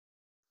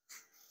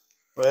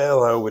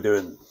Well, how are we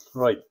doing?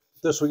 Right,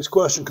 this week's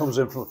question comes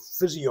in from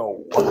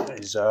Physio.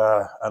 He's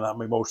an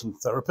anatomy motion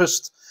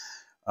therapist,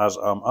 as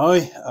am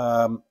I,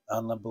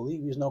 and I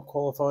believe he's now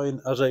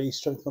qualifying as a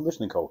strength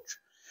conditioning coach,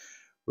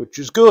 which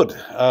is good.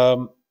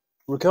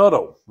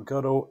 Ricardo, I'm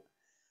going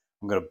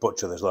to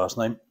butcher this last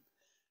name,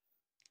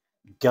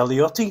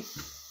 Galliotti,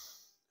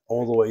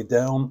 all the way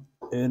down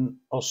in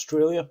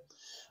Australia.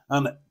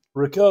 And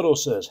Ricardo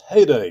says,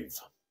 "Hey Dave,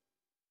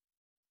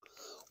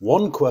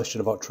 one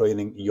question about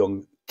training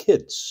young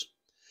kids.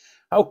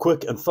 How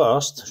quick and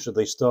fast should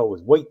they start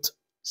with weight,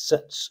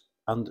 sets,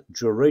 and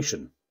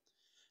duration?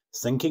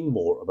 Thinking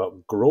more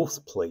about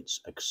growth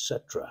plates,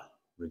 etc.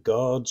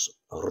 Regards,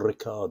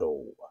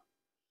 Ricardo."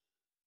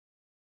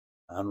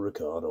 And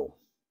Ricardo,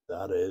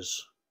 that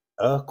is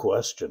a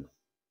question.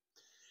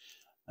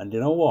 And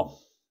you know what?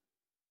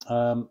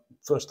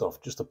 First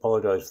off, just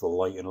apologise for the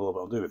lighting a little bit.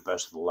 I'll do my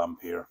best with the lamp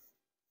here.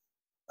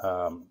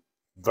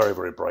 Very,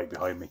 very bright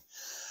behind me.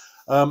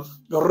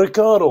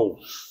 Ricardo,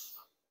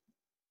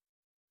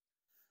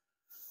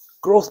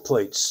 growth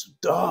plates.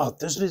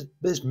 There's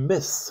this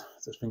myth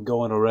that's been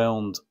going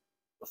around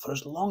for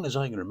as long as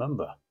I can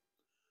remember.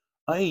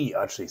 I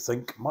actually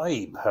think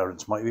my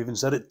parents might have even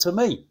said it to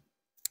me.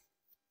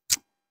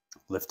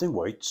 Lifting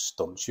weights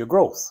stunts your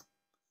growth.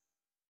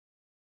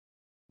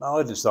 Now,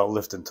 I didn't start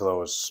lifting until I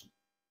was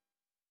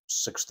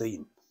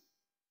 16,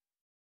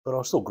 but I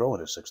was still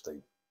growing at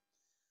 16.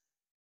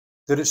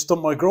 Did it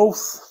stunt my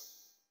growth?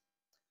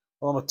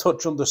 Well, I'm a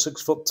touch under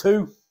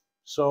 6'2",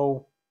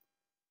 so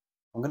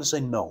I'm going to say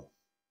no.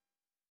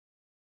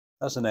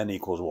 That's an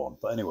n=1.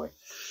 But anyway,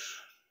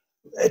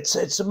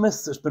 it's a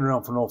myth that's been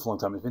around for an awful long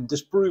time. It's been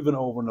disproven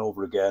over and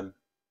over again.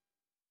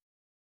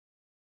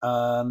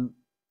 And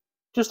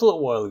just a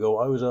little while ago,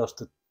 I was asked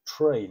to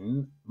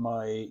train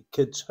my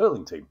kids'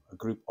 hurling team, a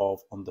group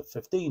of under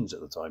 15s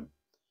at the time.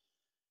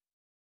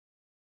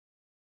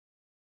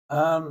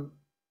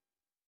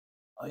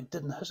 I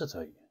didn't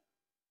hesitate.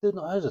 Did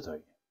not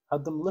hesitate.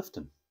 Had them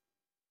lifting.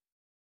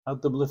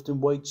 Had them lifting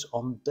weights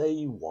on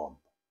day one.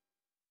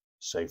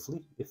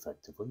 Safely,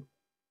 effectively.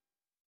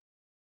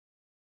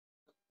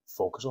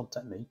 Focus on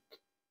technique.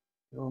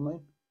 You know what I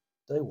mean?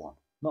 Day one.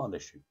 Not an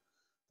issue.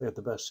 They had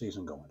the best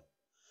season going.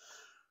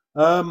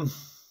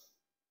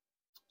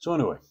 So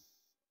anyway.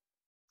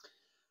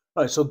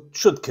 Right, so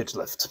should kids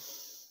lift?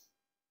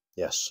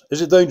 Yes.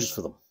 Is it dangerous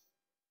for them?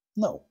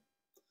 No.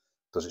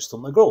 Does it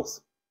stunt their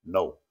growth?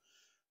 No.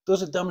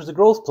 Does it damage the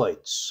growth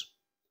plates?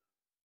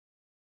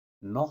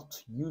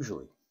 Not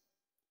usually.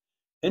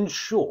 In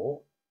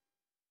short,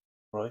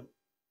 right?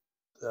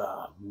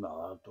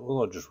 No,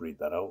 I'll just read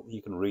that out.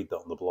 You can read that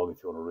on the blog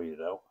if you want to read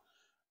it out.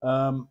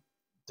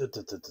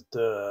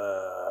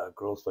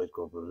 Growth plate,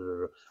 growth.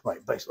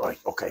 Right, basically, right.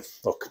 Okay,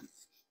 look.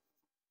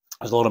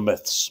 There's a lot of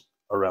myths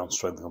around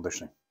strength and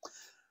conditioning.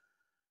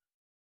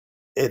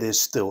 It is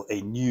still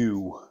a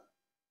new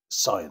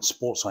science.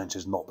 Sports science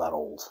is not that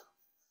old.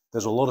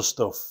 There's a lot of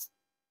stuff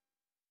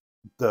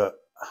that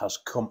has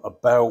come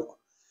about.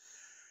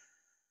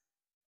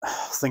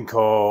 Think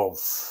of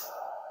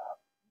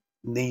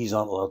knees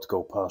aren't allowed to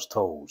go past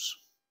toes.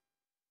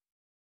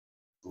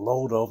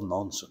 Load of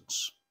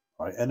nonsense.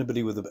 Right?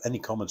 Anybody with any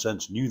common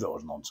sense knew that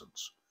was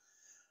nonsense.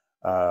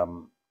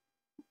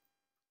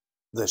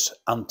 This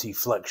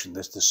anti-flexion,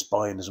 the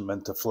spine isn't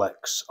meant to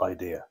flex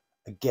idea.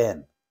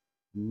 Again,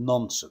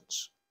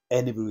 nonsense.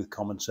 Anybody with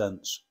common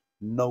sense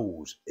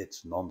knows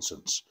it's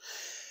nonsense.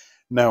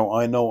 Now,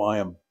 I know I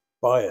am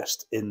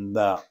biased in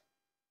that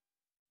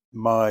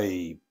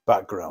my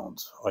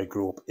background, I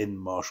grew up in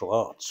martial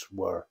arts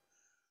where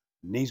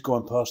knees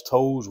going past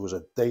toes was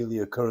a daily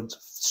occurrence.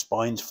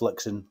 Spines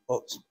flexing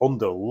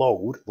under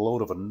load, the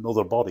load of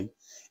another body,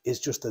 is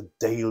just a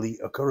daily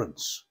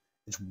occurrence.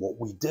 It's what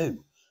we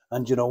do.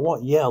 And you know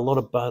what? Yeah, a lot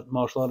of bad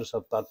martial artists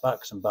have bad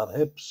backs and bad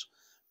hips,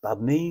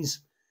 bad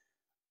knees.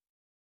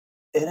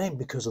 It ain't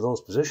because of those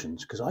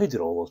positions, because I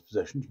did all those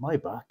positions. My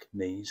back,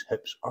 knees,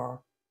 hips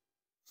are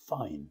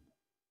fine.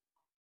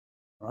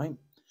 Right?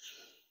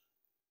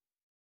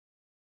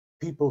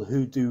 People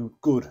who do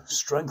good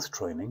strength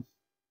training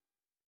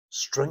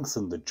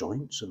strengthen the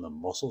joints and the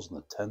muscles and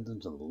the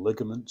tendons and the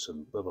ligaments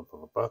and blah, blah, blah,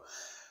 blah, blah,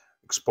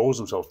 expose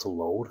themselves to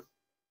load,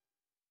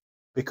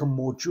 become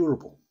more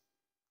durable.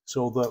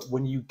 So that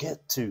when you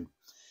get to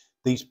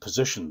these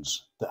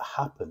positions that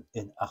happen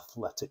in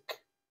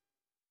athletic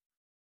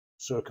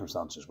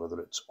circumstances, whether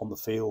it's on the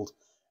field,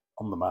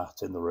 on the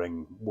mat, in the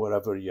ring,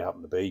 wherever you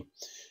happen to be,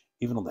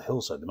 even on the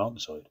hillside, the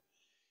mountainside,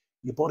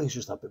 your body's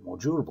just that bit more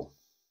durable.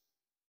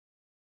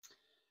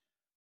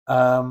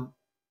 When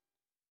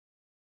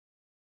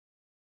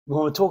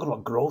we're talking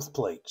about growth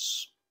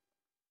plates,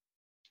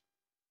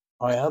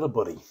 I had a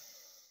buddy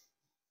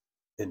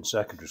in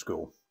secondary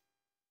school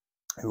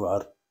who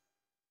had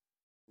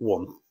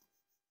one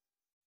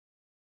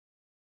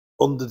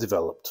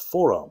underdeveloped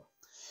forearm.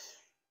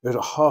 It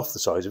was half the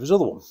size of his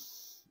other one.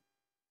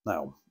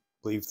 Now,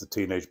 leave the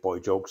teenage boy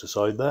jokes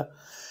aside there.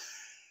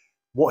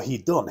 What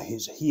he'd done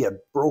is he had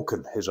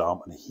broken his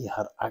arm and he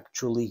had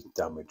actually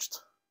damaged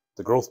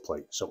the growth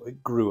plate, so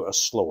it grew at a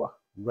slower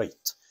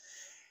rate.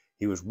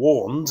 He was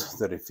warned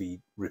that if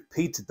he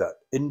repeated that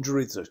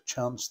injury, there's a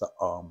chance that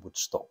arm would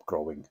stop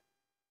growing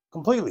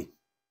completely.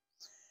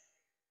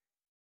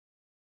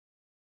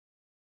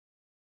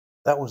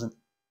 That was an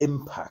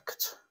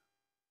impact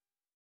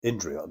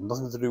injury. It had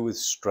nothing to do with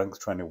strength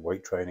training,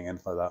 weight training,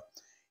 anything like that.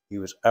 He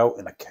was out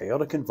in a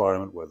chaotic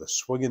environment where they're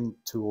swinging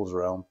tools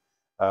around.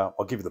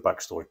 I'll give you the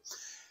backstory.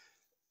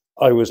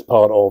 I was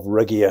part of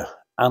Regia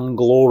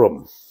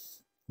Anglorum,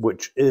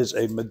 which is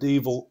a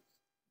medieval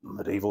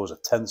is a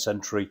 10th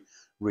century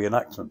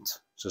reenactment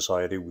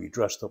society. We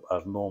dressed up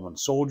as Norman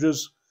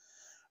soldiers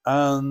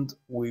and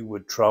we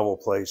would travel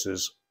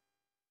places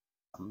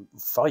and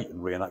fight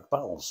and reenact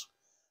battles.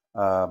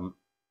 I'd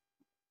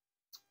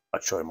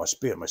show you my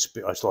spear.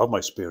 I still have my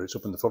spear. It's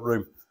up in the front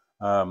room.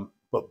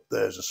 But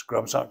there's a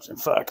scram sax. In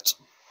fact,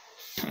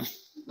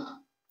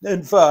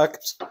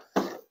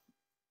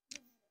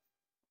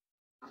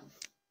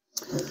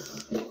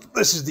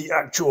 this is the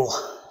actual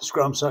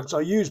scram sax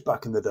I used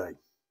back in the day.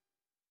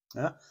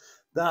 Yeah,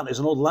 that is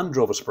an old Land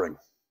Rover spring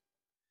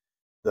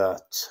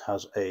that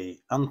has a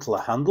antler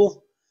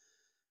handle.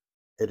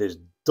 It is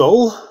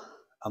dull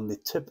and the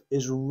tip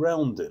is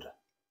rounded.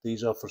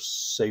 These are for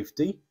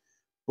safety,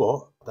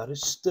 but that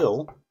is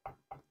still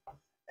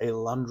a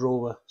Land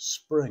Rover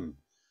spring.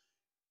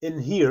 In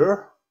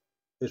here,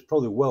 it's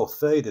probably well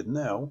faded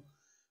now,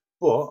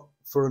 but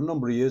for a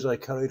number of years I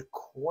carried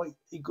quite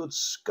a good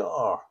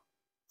scar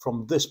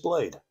from this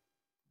blade.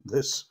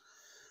 This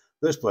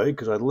blade,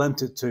 because I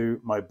lent it to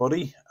my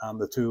buddy and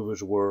the two of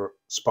us were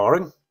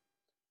sparring.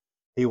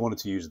 He wanted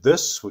to use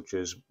this, which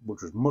was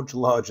much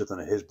larger than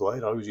his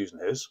blade. I was using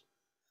his.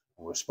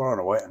 We were sparring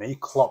away and he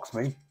clocked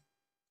me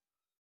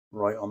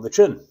right on the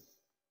chin.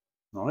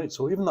 All right,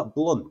 so even that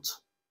blunt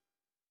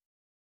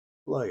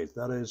blade,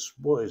 that is,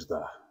 what is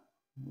that?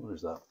 What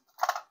is that?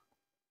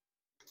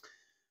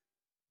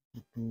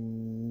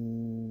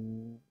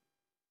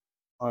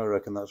 I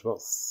reckon that's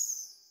about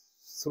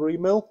 3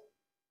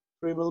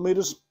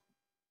 millimeters.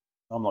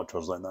 I'm not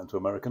translating that into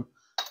American.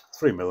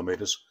 3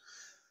 millimeters.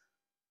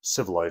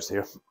 Civilized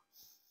here.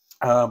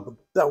 But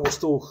that will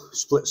still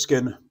split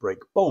skin, break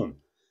bone.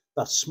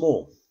 That's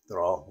small.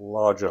 There are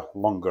larger,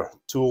 longer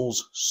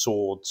tools,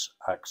 swords,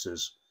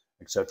 axes,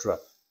 etc.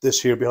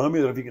 This here behind me,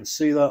 I don't know if you can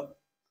see that.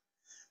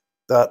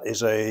 That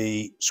is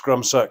a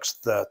scrum sax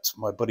that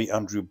my buddy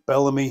Andrew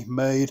Bellamy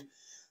made.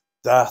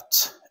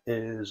 That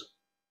is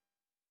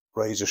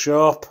razor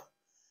sharp.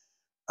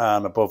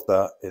 And above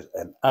that is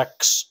an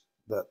axe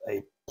that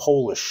a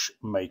Polish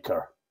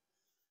maker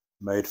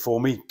made for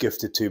me,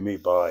 gifted to me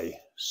by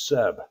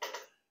Seb.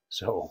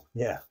 So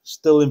yeah,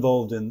 still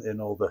involved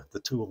in all the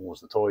tools,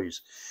 the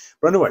toys.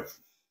 But anyway,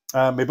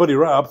 my buddy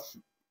Rab,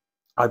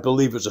 I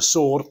believe it was a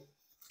sword,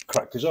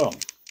 cracked his arm.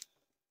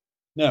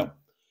 Now,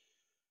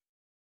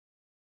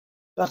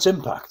 that's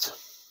impact.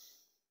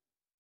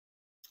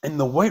 In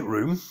the weight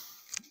room,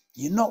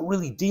 you're not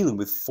really dealing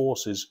with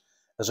forces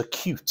as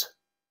acute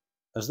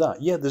as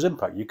that. Yeah, there's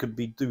impact. You could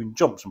be doing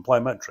jumps and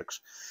plyometrics.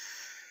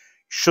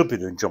 Should be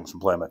doing jumps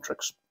and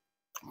plyometrics.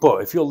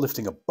 But if you're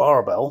lifting a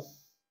barbell,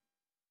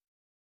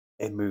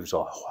 it moves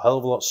a hell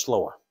of a lot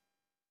slower.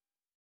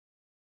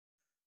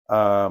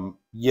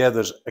 Yeah,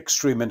 there's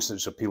extreme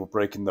instances of people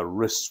breaking their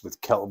wrists with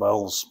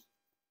kettlebells.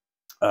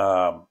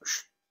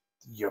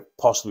 You're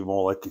possibly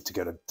more likely to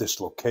get a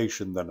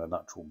dislocation than an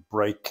actual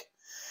break.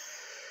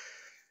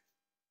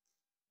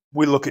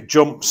 We look at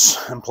jumps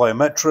and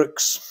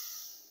plyometrics.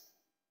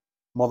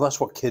 Well, that's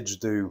what kids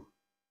do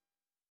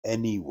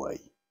anyway.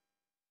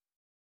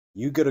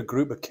 You get a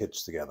group of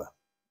kids together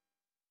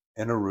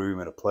in a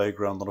room, in a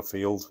playground, on a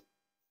field,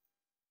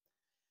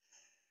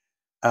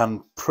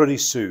 and pretty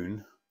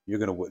soon you're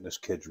going to witness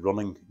kids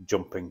running,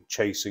 jumping,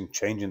 chasing,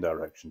 changing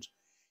directions.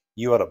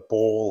 You had a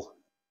ball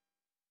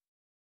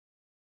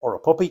or a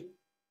puppy,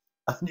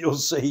 and you'll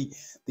see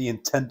the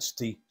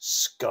intensity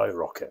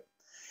skyrocket.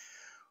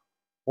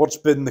 What's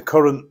been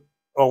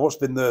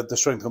the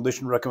strength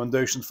condition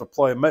recommendations for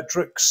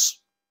plyometrics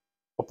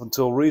up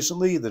until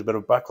recently? There's been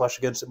a backlash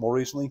against it more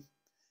recently.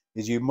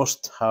 Is you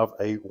must have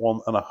a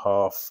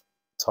 1.5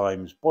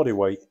 times body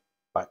weight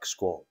back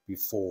squat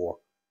before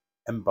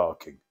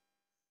embarking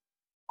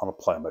on a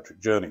plyometric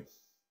journey.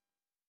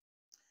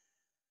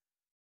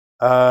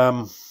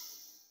 I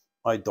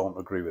don't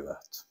agree with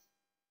that.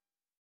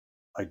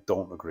 I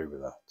don't agree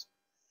with that.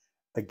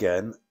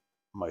 Again,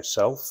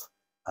 myself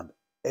and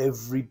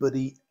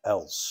everybody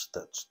else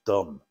that's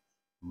done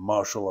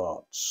martial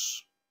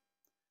arts,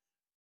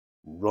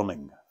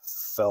 running,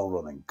 fell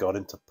running, got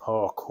into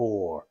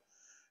parkour,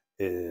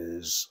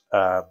 is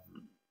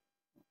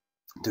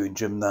doing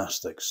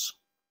gymnastics.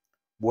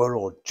 We're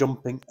all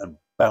jumping and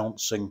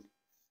bouncing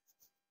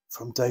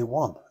from day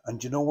one.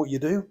 And you know what you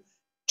do?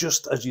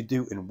 Just as you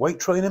do in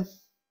weight training,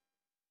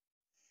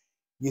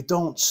 you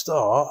don't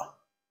start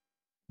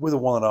with a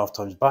 1.5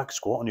 times back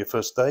squat on your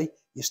first day.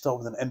 You start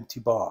with an empty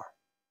bar.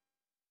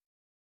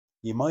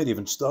 You might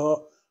even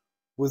start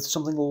with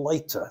something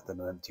lighter than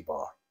an empty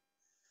bar.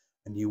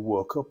 And you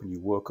work up and you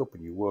work up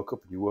and you work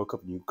up and you work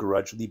up and you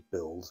gradually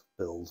build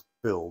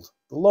the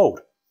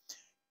load.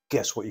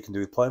 guess what you can do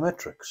with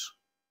plyometrics?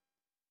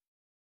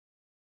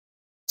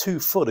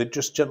 Two-footed,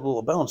 just gentle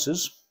little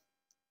bounces,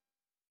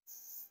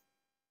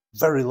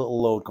 very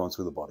little load going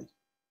through the body.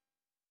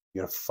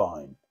 You're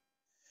fine.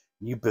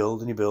 You build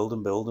and you build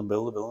and build and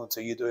build and build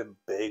until you're doing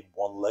big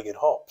one-legged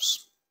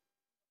hops.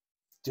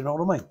 Do you know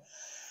what I mean?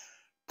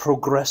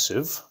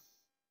 Progressive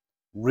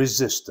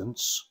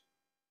resistance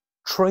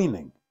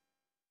training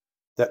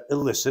that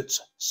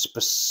elicits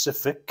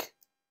specific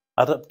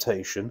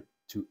adaptation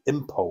to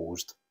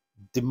imposed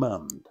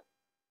demand.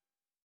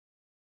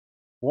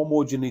 What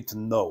more do you need to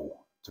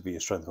know to be a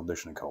strength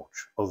conditioning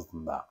coach other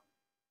than that?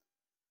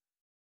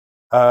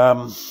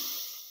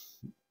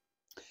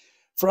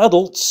 For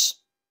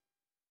adults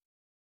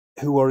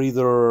who are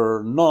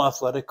either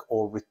non-athletic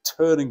or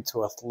returning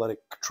to athletic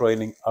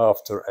training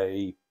after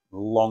a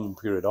long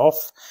period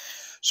off.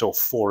 So,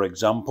 for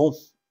example,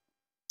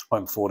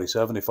 I'm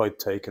 47. If I'd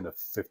taken a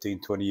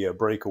 15-20 year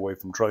break away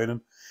from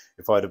training,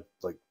 if I'd have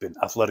been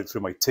athletic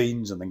through my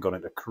teens and then gone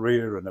into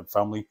career and then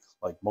family,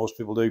 like most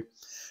people do,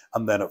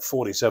 and then at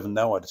 47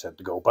 now I decided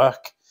to go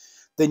back,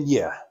 then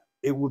yeah,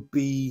 it would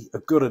be a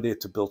good idea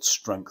to build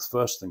strength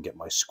first and get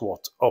my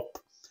squat up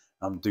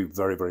and do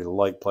very, very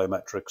light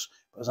plyometrics.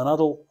 But as an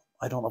adult,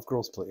 I don't have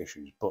growth plate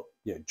issues, but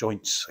yeah,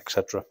 joints,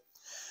 etc.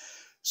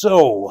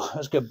 So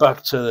let's get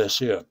back to this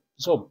here.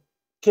 So,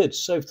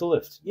 kids, safe to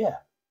lift? Yeah,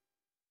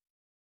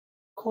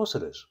 of course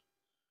it is.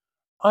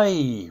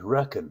 I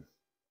reckon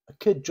a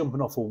kid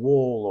jumping off a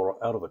wall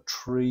or out of a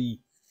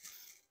tree,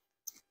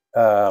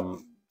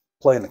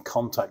 playing the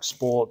contact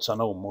sports. I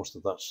know most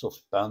of that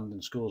stuff's banned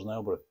in schools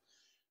now, but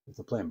if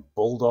they're playing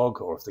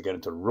bulldog or if they get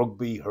into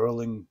rugby,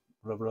 hurling,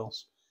 whatever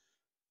else,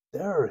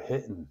 they're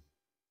hitting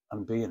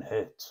and being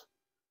hit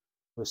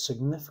with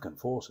significant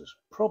forces,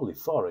 probably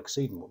far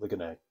exceeding what they're going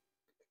to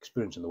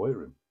experience in the weight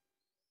room.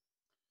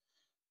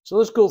 So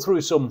let's go through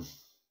some,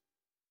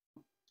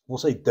 we'll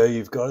say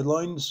Dave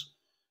guidelines,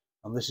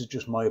 and this is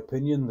just my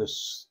opinion,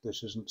 this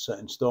isn't set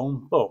in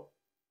stone, but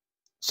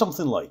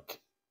something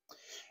like,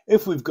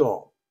 if we've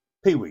got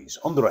peewees,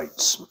 under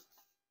 8s,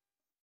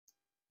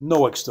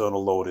 no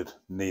external loaded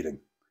kneading,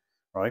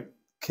 right?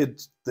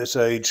 Kids this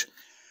age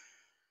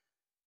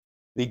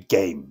need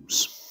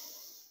games.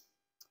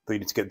 They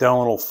need to get down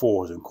on all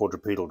fours in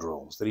quadrupedal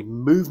drills. They need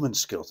movement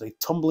skills. They need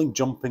tumbling,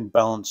 jumping,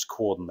 balance,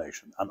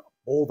 coordination. And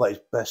all that is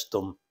best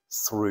done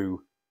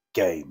through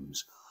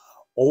games.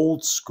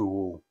 Old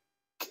school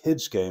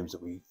kids games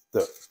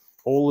that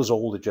all as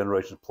older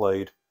generations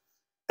played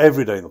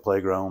every day in the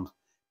playground.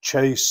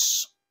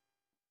 Chase,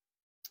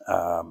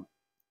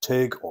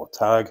 TIG or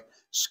tag,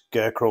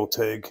 scarecrow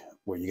TIG,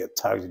 where you get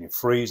tagged and you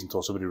freeze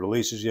until somebody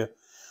releases you.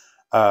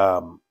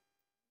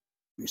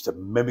 We used to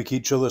mimic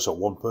each other, so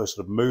one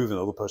person would move and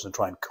the other person would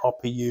try and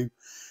copy you.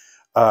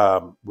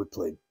 We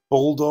played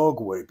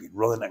bulldog, where you'd be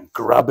running and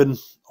grabbing,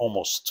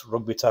 almost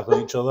rugby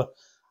tackling each other.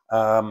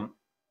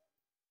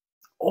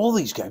 All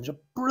these games are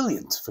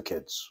brilliant for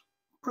kids.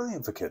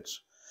 Brilliant for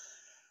kids.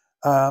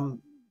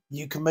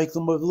 You can make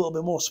them a little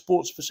bit more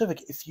sport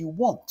specific if you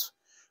want.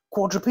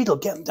 Quadrupedal,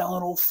 get them down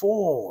on all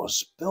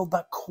fours, build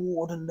that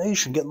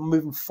coordination, get them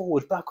moving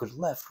forward, backwards,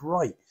 left,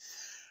 right.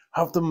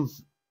 Have them,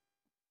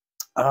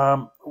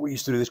 we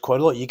used to do this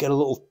quite a lot. You get a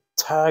little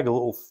tag, a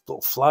little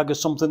flag or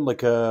something,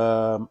 like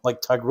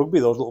tag rugby,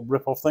 those little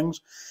rip-off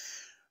things,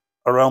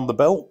 around the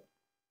belt.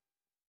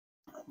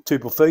 Two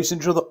people face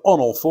each other on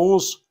all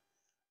fours,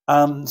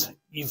 and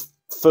you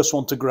first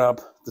one to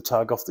grab the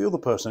tag off the other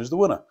person is the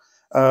winner.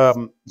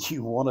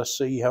 You want to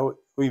see how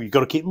you've got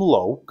to keep them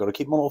low, got to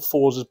keep them on all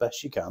fours as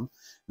best you can.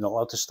 You're not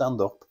allowed to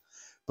stand up,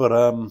 but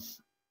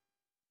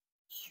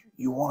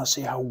you want to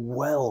see how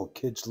well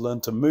kids learn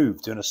to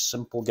move doing a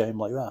simple game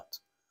like that.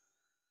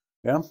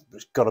 Yeah,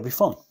 it's got to be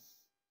fun.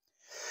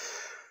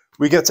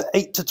 We get to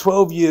 8 to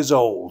 12 years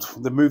old.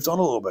 They've moved on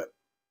a little bit,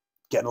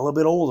 getting a little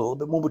bit older, a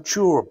little bit more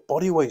mature.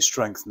 Body weight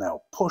strength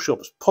now,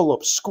 push-ups,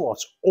 pull-ups,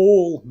 squats,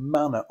 all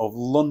manner of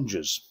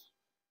lunges.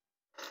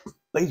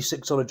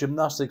 Basic sort of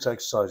gymnastics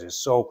exercises,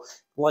 so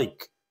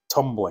like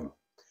tumbling,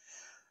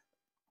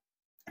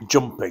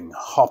 jumping,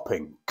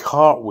 hopping,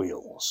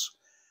 cartwheels,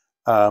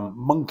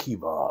 monkey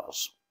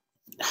bars,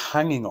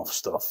 hanging off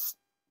stuff.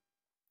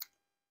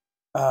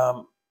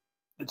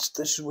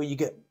 This is where you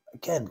get,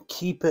 again,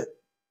 keep it,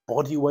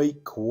 body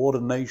weight,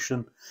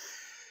 coordination,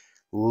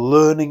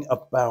 learning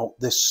about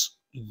this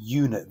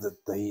unit that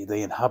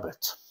they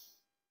inhabit.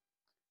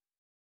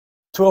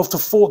 12 to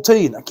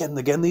 14,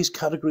 again, these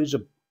categories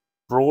are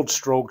broad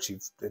strokes.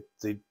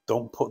 They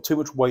don't put too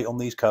much weight on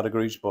these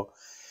categories, but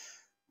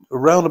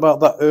around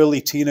about that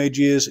early teenage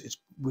years,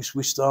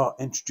 we start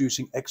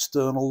introducing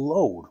external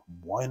load.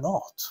 Why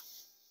not?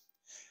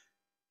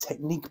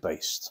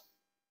 Technique-based.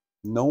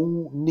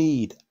 No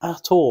need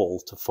at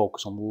all to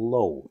focus on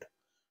load,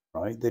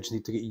 right? They just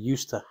need to get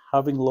used to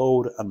having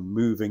load and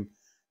moving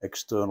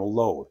external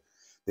load.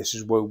 This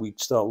is where we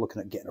start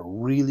looking at getting a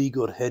really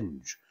good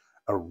hinge,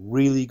 a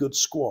really good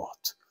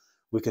squat.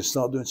 We can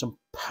start doing some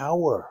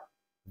power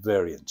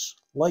variants,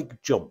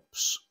 like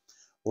jumps,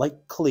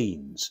 like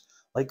cleans,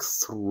 like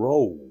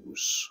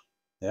throws.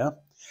 Yeah,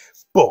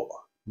 But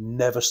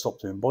never stop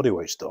doing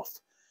bodyweight stuff.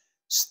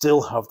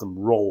 Still have them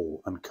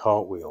roll and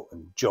cartwheel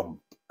and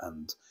jump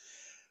and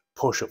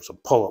push-ups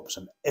and pull-ups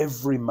and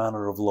every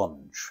manner of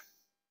lunge.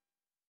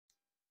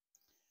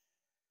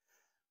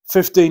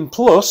 15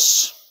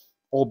 plus,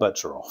 all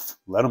bets are off.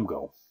 Let them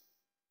go.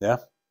 Yeah?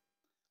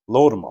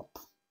 Load them up.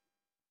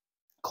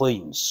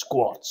 Cleans,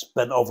 squats,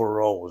 bent over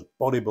rows,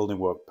 bodybuilding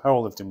work,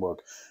 powerlifting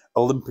work,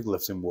 Olympic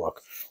lifting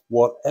work,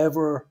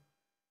 whatever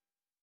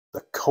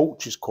the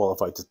coach is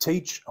qualified to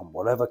teach and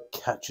whatever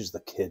catches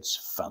the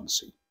kids'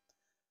 fancy.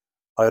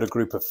 I had a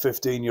group of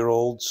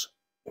 15-year-olds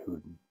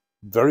who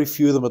very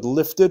few of them had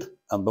lifted,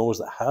 and those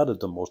that had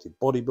done mostly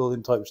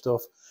bodybuilding type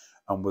stuff.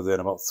 And within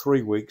about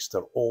 3 weeks,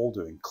 they're all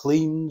doing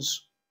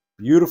cleans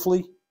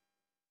beautifully,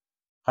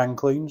 hang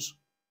cleans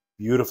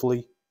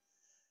beautifully.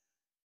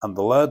 And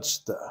the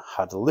lads that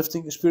had a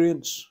lifting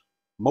experience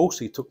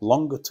mostly took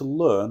longer to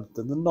learn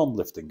than the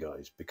non-lifting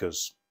guys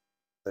because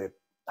their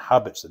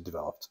habits had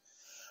developed.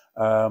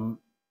 But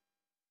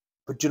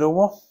you know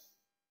what?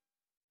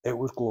 It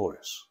was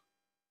glorious.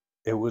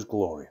 It was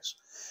glorious.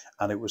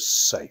 And it was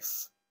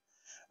safe.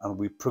 And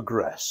we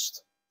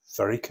progressed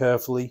very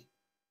carefully.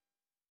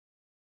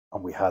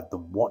 And we had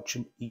them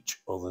watching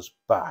each other's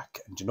back.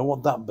 And do you know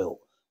what that built?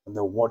 When they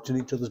were watching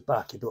each other's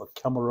back, it built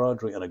a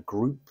camaraderie and a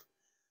group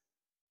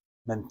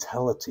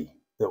mentality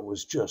that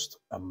was just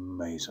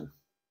amazing.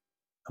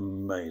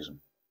 Amazing.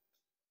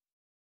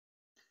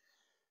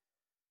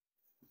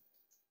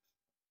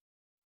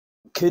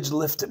 Kids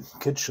lifting,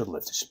 kids should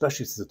lift,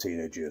 especially to the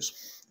teenage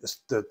years.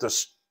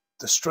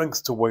 The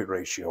strength to weight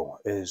ratio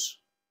is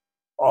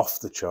off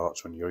the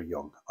charts when you're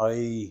young.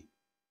 I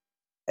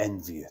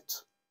envy it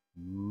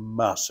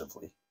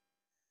massively.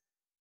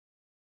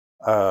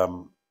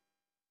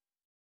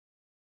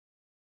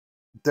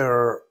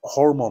 Their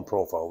hormone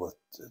profile,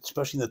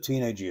 especially in the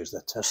teenage years,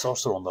 their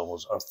testosterone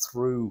levels are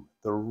through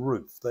the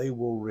roof. They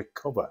will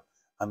recover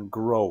and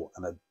grow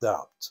and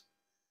adapt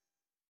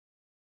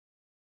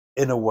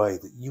in a way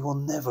that you will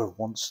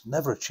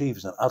never achieve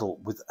as an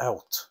adult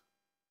without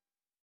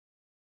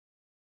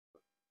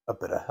a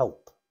bit of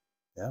help.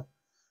 Yeah.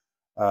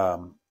 A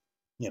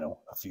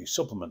few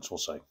supplements, we'll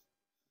say.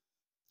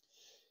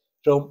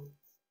 So,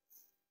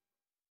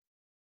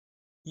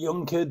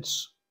 young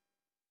kids,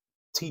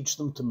 teach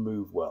them to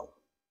move well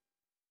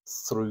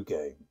through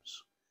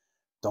games.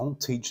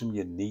 Don't teach them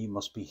your knee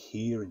must be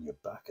here and your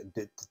back and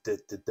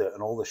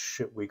and all the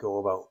shit we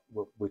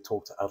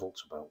talk to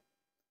adults about.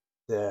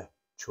 They're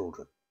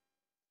children.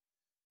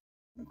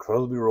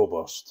 Incredibly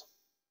robust.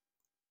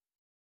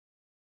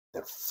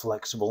 They're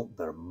flexible,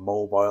 they're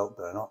mobile,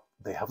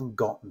 they haven't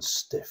gotten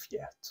stiff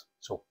yet.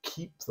 So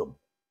keep them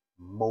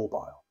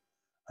mobile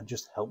and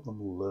just help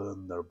them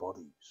learn their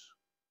bodies.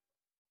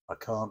 I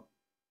can't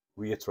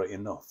reiterate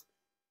enough.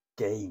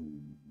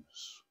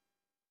 Games,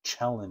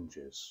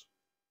 challenges,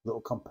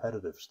 little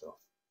competitive stuff.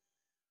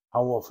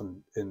 How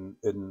often in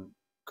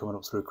coming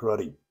up through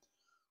karate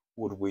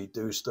would we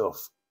do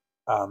stuff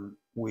and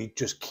we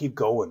just keep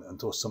going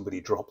until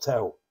somebody dropped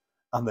out,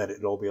 and then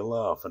it'd all be a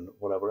laugh and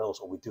whatever else,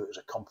 or we do it as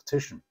a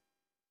competition.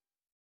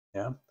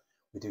 Yeah,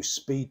 we do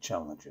speed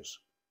challenges.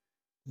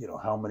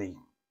 How many,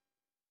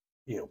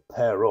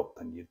 pair up,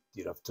 and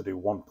you'd have to do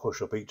 1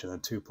 push-up each, and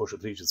then 2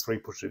 push-ups each, and 3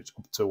 push-ups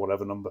up to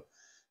whatever number,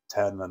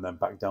 10, and then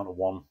back down to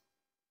 1.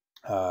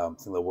 I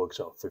think that works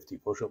out 50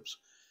 push-ups.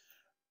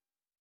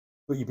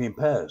 But you'd be in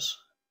pairs,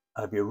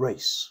 and it'd be a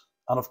race.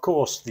 And of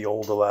course, the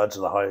older lads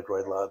and the higher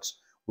grade lads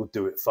would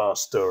do it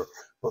faster,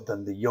 but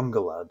then the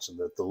younger lads and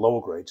the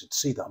lower grades would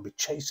see that and be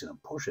chasing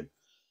and pushing.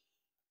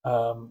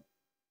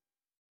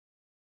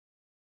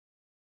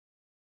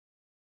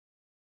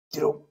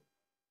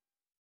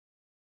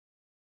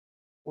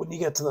 When you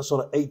get to that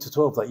sort of 8 to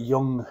 12, that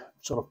young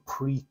sort of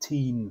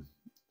pre-teen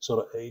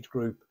sort of age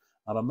group,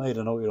 and I made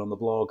a note here on the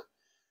blog,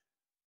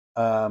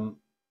 I'll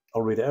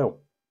read it out.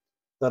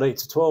 That 8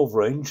 to 12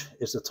 range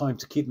is the time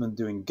to keep them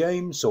doing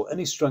games, so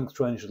any strength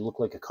training should look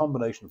like a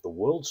combination of the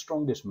world's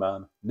strongest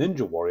man,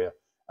 Ninja Warrior,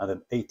 and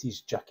an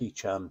 80s Jackie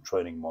Chan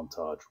training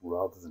montage,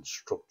 rather than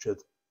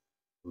structured,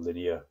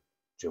 linear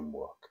gym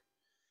work.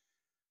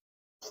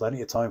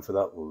 Plenty of time for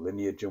that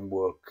linear gym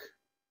work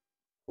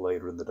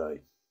later in the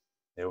day,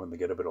 when they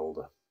get a bit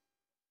older.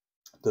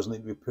 It doesn't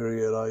need to be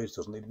periodized,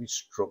 doesn't need to be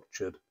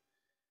structured.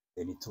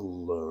 They need to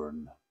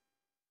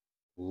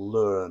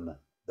learn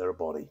their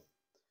body.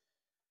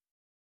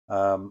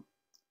 And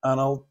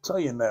I'll tell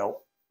you now,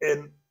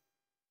 in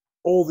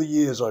all the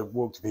years I've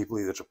worked with people,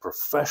 either as a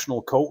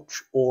professional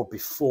coach or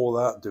before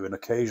that, doing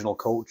occasional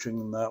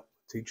coaching and that,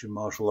 teaching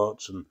martial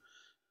arts, and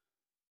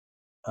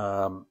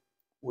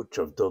which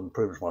I've done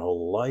pretty much my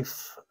whole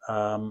life,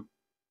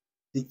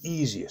 the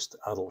easiest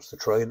adults to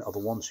train are the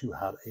ones who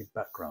had a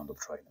background of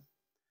training.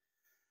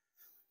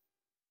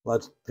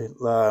 Lads,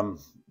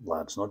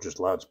 not just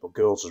lads, but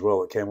girls as well,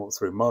 that came up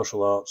through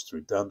martial arts,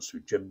 through dance,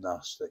 through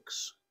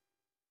gymnastics,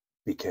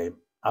 became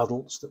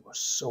adults that were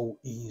so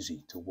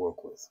easy to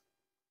work with.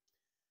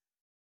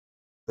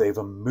 They have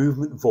a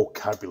movement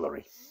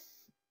vocabulary.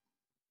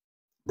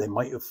 They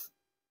might have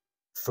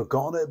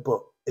forgotten it,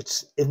 but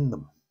it's in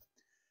them.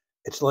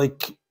 It's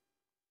like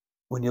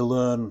when you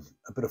learn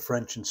a bit of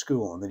French in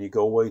school and then you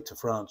go away to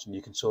France and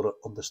you can sort of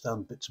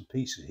understand bits and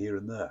pieces here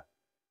and there,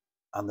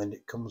 and then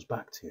it comes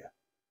back to you.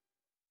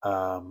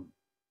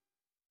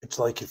 It's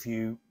like it's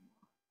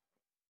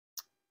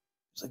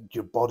like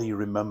your body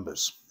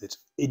remembers. It's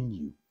in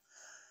you.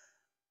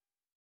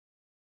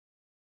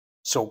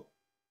 So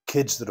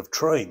kids that have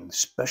trained,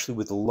 especially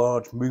with the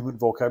large movement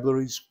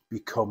vocabularies,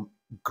 become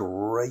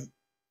great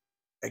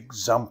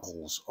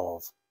examples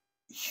of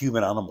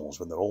human animals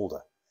when they're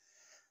older.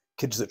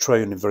 Kids that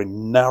train in very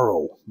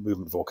narrow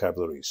movement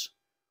vocabularies,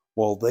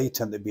 well, they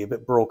tend to be a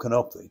bit broken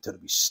up. They tend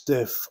to be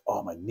stiff.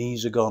 Oh, my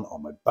knees are gone. Oh,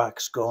 my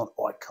back's gone.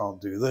 Oh, I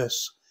can't do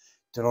this.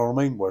 Do you know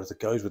what I mean? Whereas the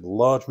guys with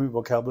large movement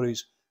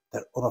vocabularies,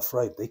 they're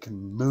unafraid. They can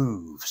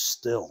move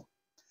still.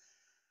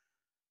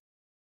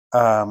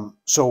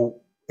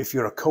 So if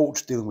you're a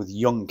coach dealing with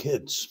young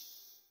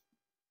kids,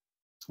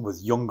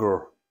 with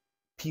younger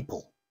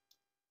people,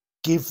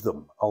 give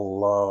them a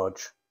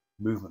large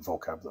movement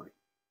vocabulary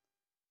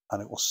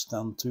and it will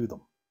stand to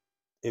them.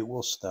 It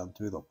will stand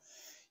to them.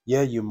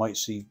 Yeah, you might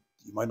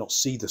not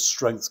see the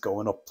strength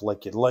going up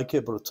like you'd like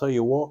it, but I'll tell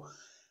you what,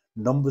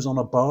 numbers on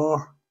a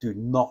bar do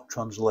not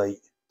translate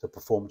to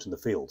performance in the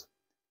field.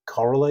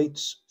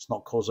 Correlates, it's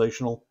not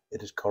causational,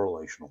 it is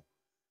correlational.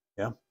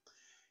 Yeah.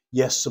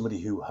 Yes, somebody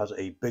who has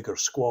a bigger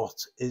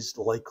squat is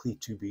likely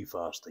to be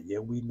faster. Yeah,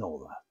 we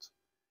know that.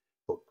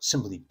 But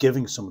simply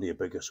giving somebody a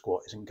bigger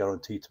squat isn't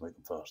guaranteed to make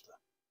them faster.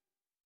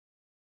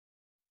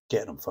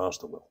 Getting them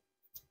faster will.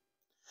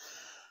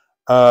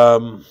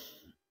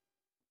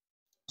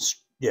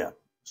 Yeah,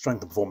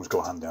 strength and performance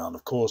go hand in hand.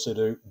 Of course they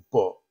do,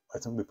 but I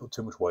think we put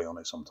too much weight on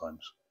it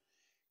sometimes.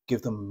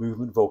 Give them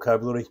movement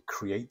vocabulary,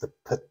 create the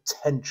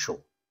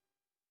potential.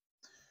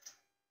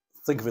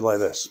 Think of it like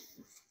this.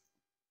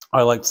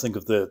 I like to think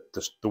of the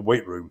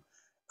weight room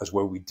as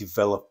where we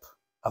develop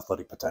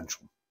athletic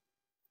potential.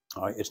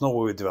 All right? It's not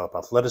where we develop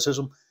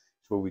athleticism,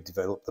 it's where we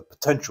develop the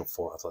potential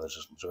for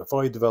athleticism. So if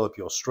I develop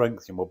your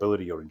strength, your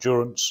mobility, your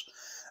endurance,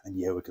 and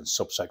yeah, we can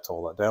subsect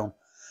all that down,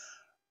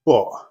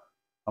 but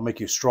I'll make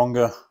you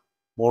stronger,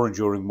 more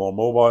enduring, more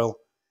mobile.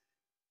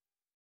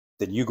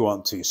 Then you go out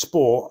into your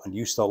sport and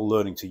you start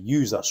learning to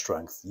use that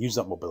strength, use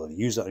that mobility,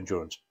 use that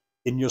endurance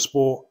in your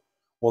sport.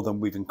 Well, then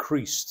we've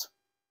increased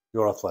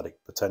your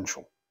athletic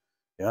potential.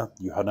 Yeah,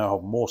 you now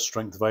have more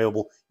strength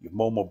available, you have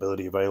more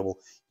mobility available,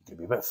 you can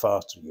be a bit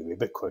faster, you can be a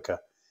bit quicker.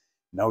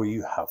 Now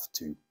you have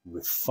to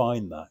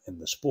refine that in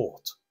the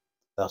sport.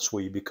 That's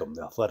where you become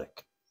the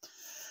athletic.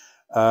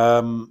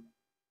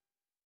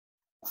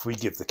 If we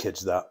give the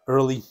kids that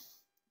early,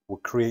 we're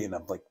creating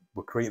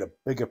a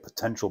bigger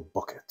potential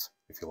bucket,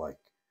 if you like.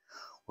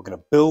 We're going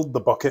to build the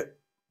bucket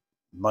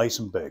nice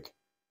and big,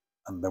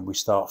 and then we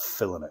start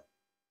filling it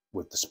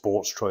with the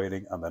sports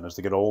training, and then as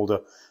they get older,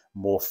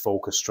 more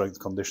focused strength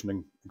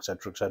conditioning,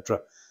 etc.,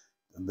 etc.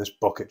 And this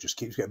bucket just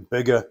keeps getting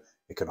bigger.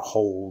 It can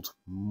hold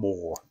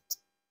more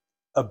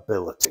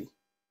ability.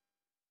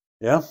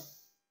 Yeah.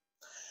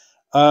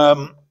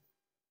 So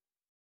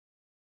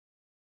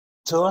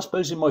that's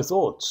basically my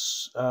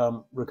thoughts.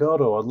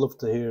 Ricardo, I'd love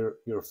to hear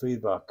your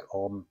feedback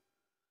on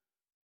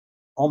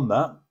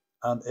that.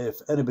 And if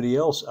anybody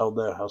else out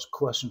there has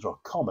questions or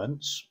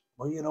comments,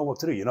 well, you know what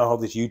to do. You know how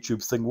this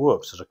YouTube thing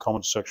works. There's a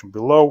comment section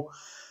below.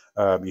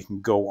 You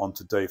can go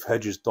onto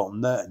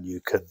davehedges.net and you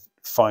can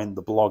find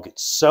the blog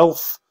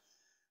itself.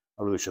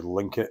 I really should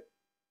link it.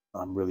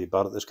 I'm really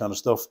bad at this kind of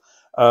stuff.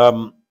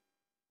 And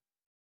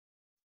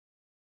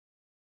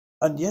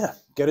yeah,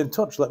 get in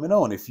touch. Let me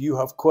know. And if you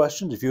have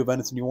questions, if you have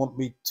anything you want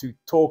me to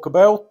talk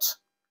about,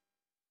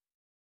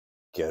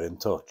 get in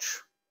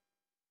touch.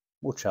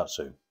 We'll chat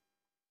soon.